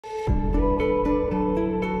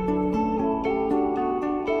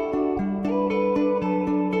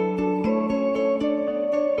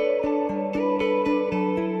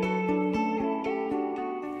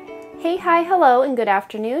hi, hello, and good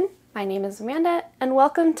afternoon. My name is Amanda, and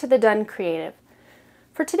welcome to the Dunn Creative.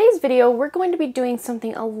 For today's video, we're going to be doing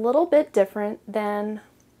something a little bit different than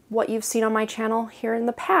what you've seen on my channel here in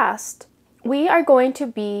the past. We are going to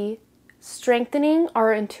be strengthening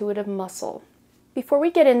our intuitive muscle. Before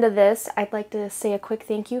we get into this, I'd like to say a quick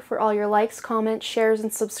thank you for all your likes, comments, shares,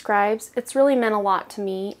 and subscribes. It's really meant a lot to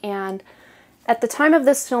me, and at the time of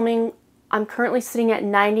this filming, I'm currently sitting at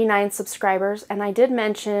 99 subscribers, and I did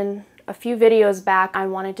mention a few videos back I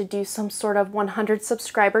wanted to do some sort of 100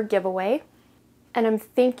 subscriber giveaway, and I'm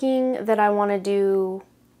thinking that I want to do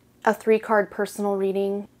a 3-card personal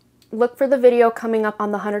reading. Look for the video coming up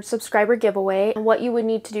on the 100 subscriber giveaway and what you would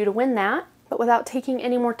need to do to win that. But without taking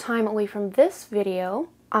any more time away from this video,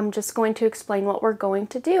 I'm just going to explain what we're going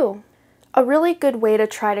to do. A really good way to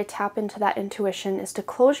try to tap into that intuition is to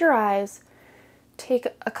close your eyes, take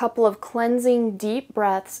a couple of cleansing deep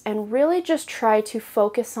breaths, and really just try to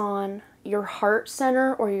focus on your heart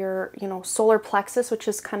center or your, solar plexus, which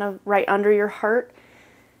is kind of right under your heart.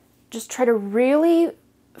 Just try to really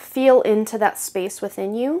feel into that space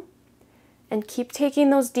within you and keep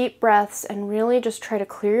taking those deep breaths and really just try to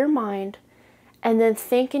clear your mind. And then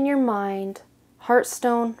think in your mind,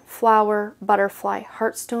 heartstone, flower, butterfly,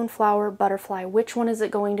 heartstone, flower, butterfly. Which one is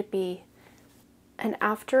it going to be? And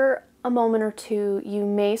after a moment or two, you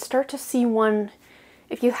may start to see one.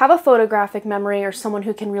 If you have a photographic memory or someone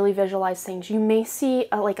who can really visualize things, you may see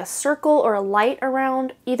like a circle or a light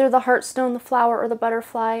around either the heartstone, the flower, or the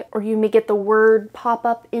butterfly, or you may get the word pop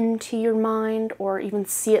up into your mind or even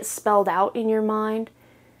see it spelled out in your mind.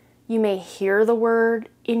 You may hear the word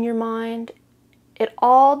in your mind. It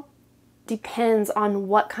all depends on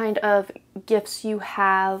what kind of gifts you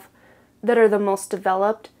have that are the most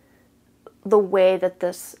developed, the way that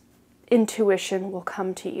this intuition will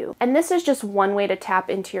come to you. And this is just one way to tap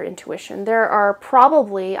into your intuition. There are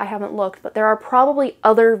probably, I haven't looked, but there are probably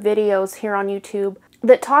other videos here on YouTube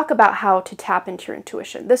that talk about how to tap into your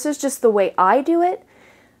intuition. This is just the way I do it.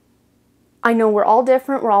 I know we're all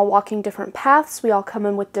different. We're all walking different paths. We all come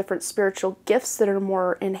in with different spiritual gifts that are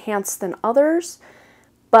more enhanced than others.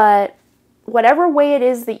 But whatever way it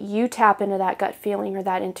is that you tap into that gut feeling or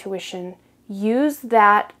that intuition, use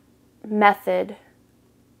that method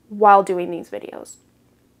while doing these videos.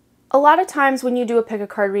 A lot of times when you do a pick a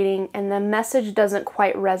card reading and the message doesn't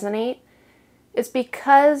quite resonate, it's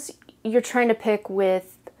because you're trying to pick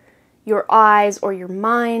with your eyes or your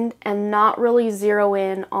mind and not really zero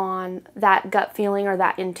in on that gut feeling or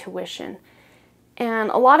that intuition. And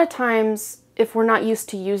a lot of times, if we're not used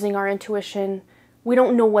to using our intuition, we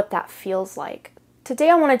don't know what that feels like. Today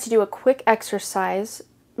I wanted to do a quick exercise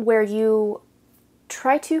where you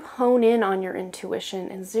try to hone in on your intuition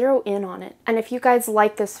and zero in on it. And if you guys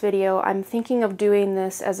like this video, I'm thinking of doing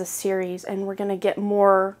this as a series, and we're going to get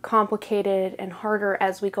more complicated and harder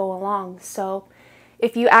as we go along. So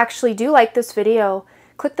if you actually do like this video,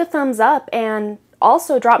 click the thumbs up and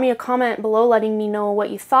also drop me a comment below letting me know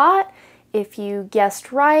what you thought, if you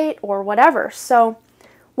guessed right or whatever. So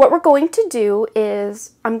what we're going to do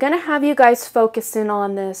is I'm going to have you guys focus in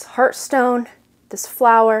on this heartstone, this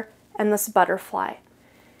flower, and this butterfly.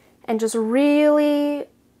 And just really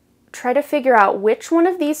try to figure out which one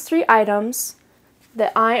of these 3 items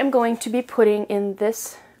that I am going to be putting in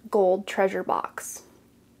this gold treasure box.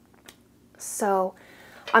 So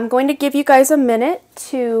I'm going to give you guys a minute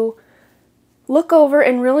to look over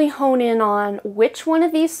and really hone in on which one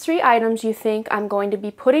of these 3 items you think I'm going to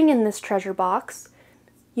be putting in this treasure box.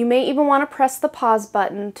 You may even want to press the pause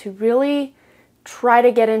button to really try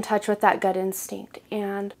to get in touch with that gut instinct.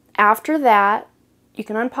 And after that, you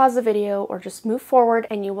can unpause the video or just move forward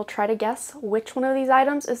and you will try to guess which one of these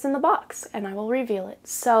items is in the box, and I will reveal it.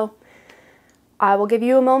 So I will give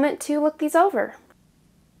you a moment to look these over.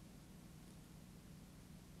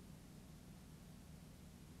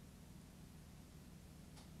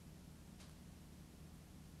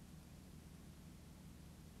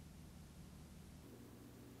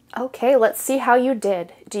 Okay, let's see how you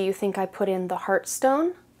did. Do you think I put in the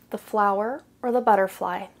heartstone, the flower, or the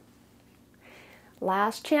butterfly?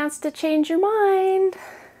 Last chance to change your mind.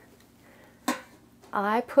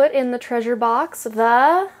 I put in the treasure box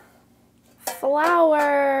the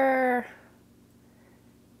flower.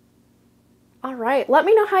 All right, let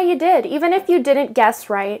me know how you did. Even if you didn't guess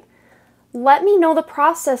right, let me know the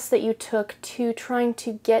process that you took to trying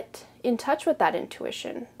to get in touch with that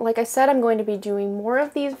intuition. Like I said, I'm going to be doing more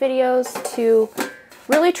of these videos to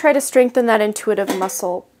really try to strengthen that intuitive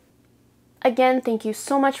muscle. Again, thank you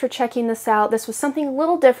so much for checking this out. This was something a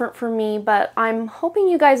little different for me, but I'm hoping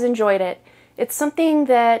you guys enjoyed it. It's something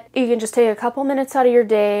that you can just take a couple minutes out of your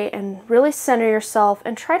day and really center yourself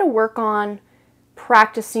and try to work on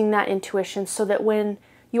practicing that intuition so that when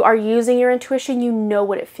you are using your intuition, you know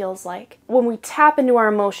what it feels like. When we tap into our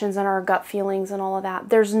emotions and our gut feelings and all of that,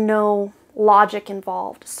 there's no logic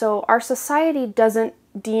involved. So our society doesn't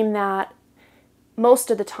deem that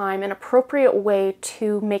most of the time an appropriate way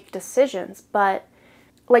to make decisions. But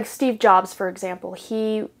like Steve Jobs, for example,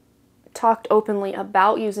 he talked openly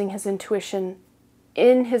about using his intuition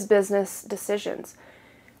in his business decisions.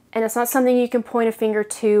 And it's not something you can point a finger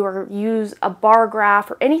to or use a bar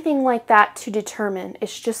graph or anything like that to determine.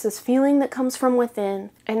 It's just this feeling that comes from within.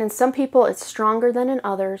 And in some people, it's stronger than in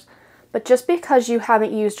others. But just because you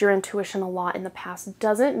haven't used your intuition a lot in the past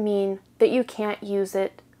doesn't mean that you can't use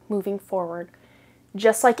it moving forward.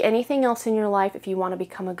 Just like anything else in your life, if you want to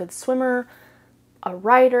become a good swimmer, a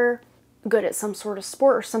writer, good at some sort of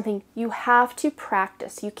sport or something, you have to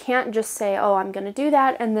practice. You can't just say, oh, I'm going to do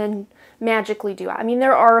that and then magically do it. I mean,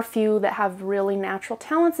 there are a few that have really natural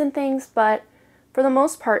talents and things, but for the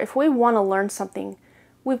most part, if we want to learn something,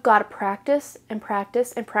 we've got to practice and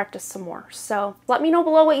practice and practice some more. So let me know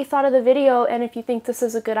below what you thought of the video and if you think this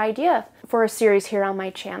is a good idea for a series here on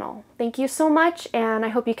my channel. Thank you so much, and I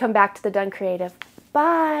hope you come back to the Dunn Creative.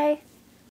 Bye!